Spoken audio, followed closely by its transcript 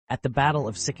At the Battle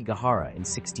of Sekigahara in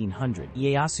 1600,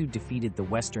 Ieyasu defeated the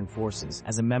Western forces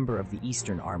as a member of the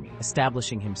Eastern Army,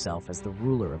 establishing himself as the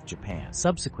ruler of Japan.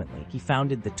 Subsequently, he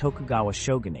founded the Tokugawa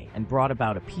shogunate and brought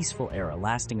about a peaceful era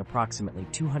lasting approximately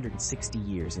 260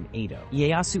 years in Edo.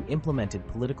 Ieyasu implemented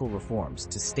political reforms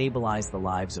to stabilize the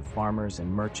lives of farmers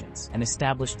and merchants and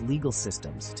established legal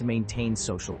systems to maintain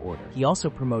social order. He also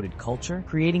promoted culture,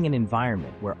 creating an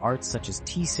environment where arts such as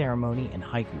tea ceremony and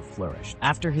haiku flourished.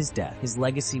 After his death, his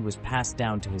legacy was passed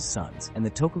down to his sons, and the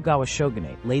Tokugawa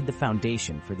shogunate laid the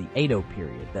foundation for the Edo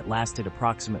period that lasted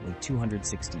approximately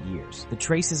 260 years. The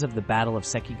traces of the Battle of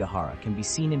Sekigahara can be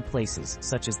seen in places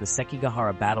such as the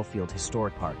Sekigahara Battlefield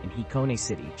Historic Park in Hikone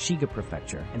City, Shiga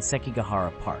Prefecture, and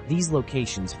Sekigahara Park. These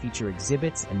locations feature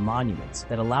exhibits and monuments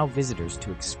that allow visitors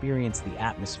to experience the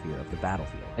atmosphere of the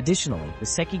battlefield. Additionally, the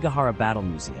Sekigahara Battle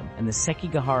Museum and the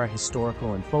Sekigahara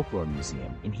Historical and Folklore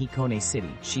Museum in Hikone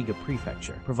City, Shiga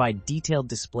Prefecture, provide detailed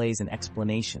displays and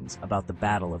explanations about the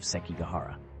Battle of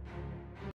Sekigahara.